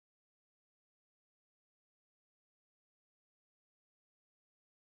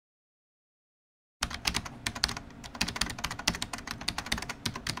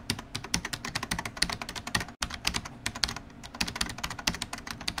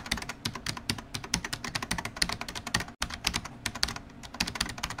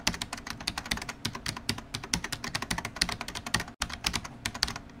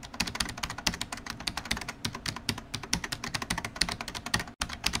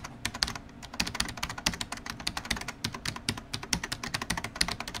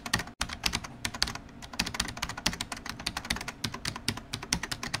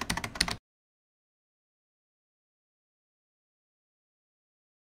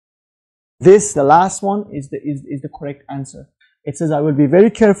This, the last one, is the correct answer. It says I will be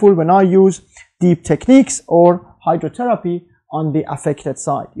very careful when I use deep techniques or hydrotherapy on the affected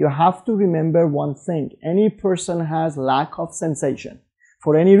side. You have to remember one thing. Any person has lack of sensation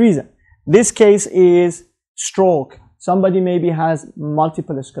for any reason. This case is stroke. Somebody maybe has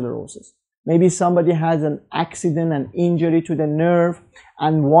multiple sclerosis. Maybe somebody has an accident, an injury to the nerve,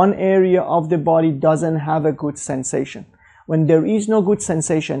 and one area of the body doesn't have a good sensation. When there is no good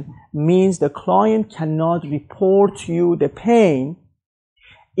sensation, means the client cannot report to you the pain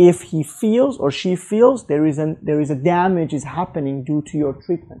if he feels or she feels there is a damage is happening due to your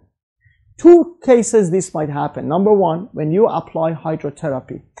treatment. Two cases this might happen. Number one, when you apply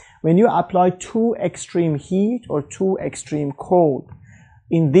hydrotherapy, when you apply too extreme heat or too extreme cold.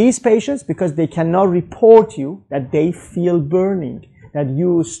 In these patients, because they cannot report you that they feel burning, that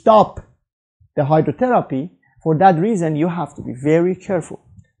you stop the hydrotherapy, for that reason, you have to be very careful.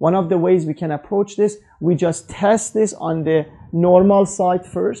 One of the ways we can approach this, we just test this on the normal side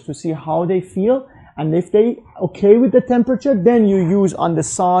first to see how they feel. And if they okay with the temperature, then you use on the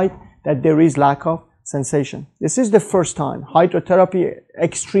side that there is lack of sensation. This is the first time hydrotherapy,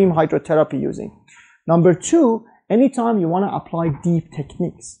 extreme hydrotherapy using. Number two, anytime you want to apply deep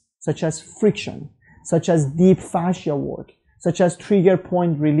techniques, such as friction, such as deep fascia work, such as trigger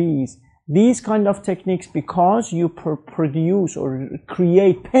point release, these kind of techniques, because you produce or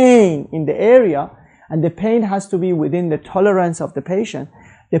create pain in the area, and the pain has to be within the tolerance of the patient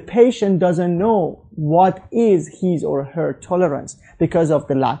doesn't know what is his or her tolerance because of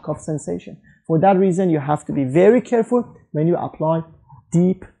the lack of sensation. For that reason, you have to be very careful when you apply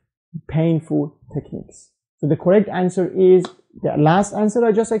deep, painful techniques. So the correct answer is the last answer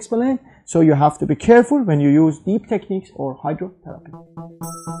I just explained. So you have to be careful when you use deep techniques or hydrotherapy.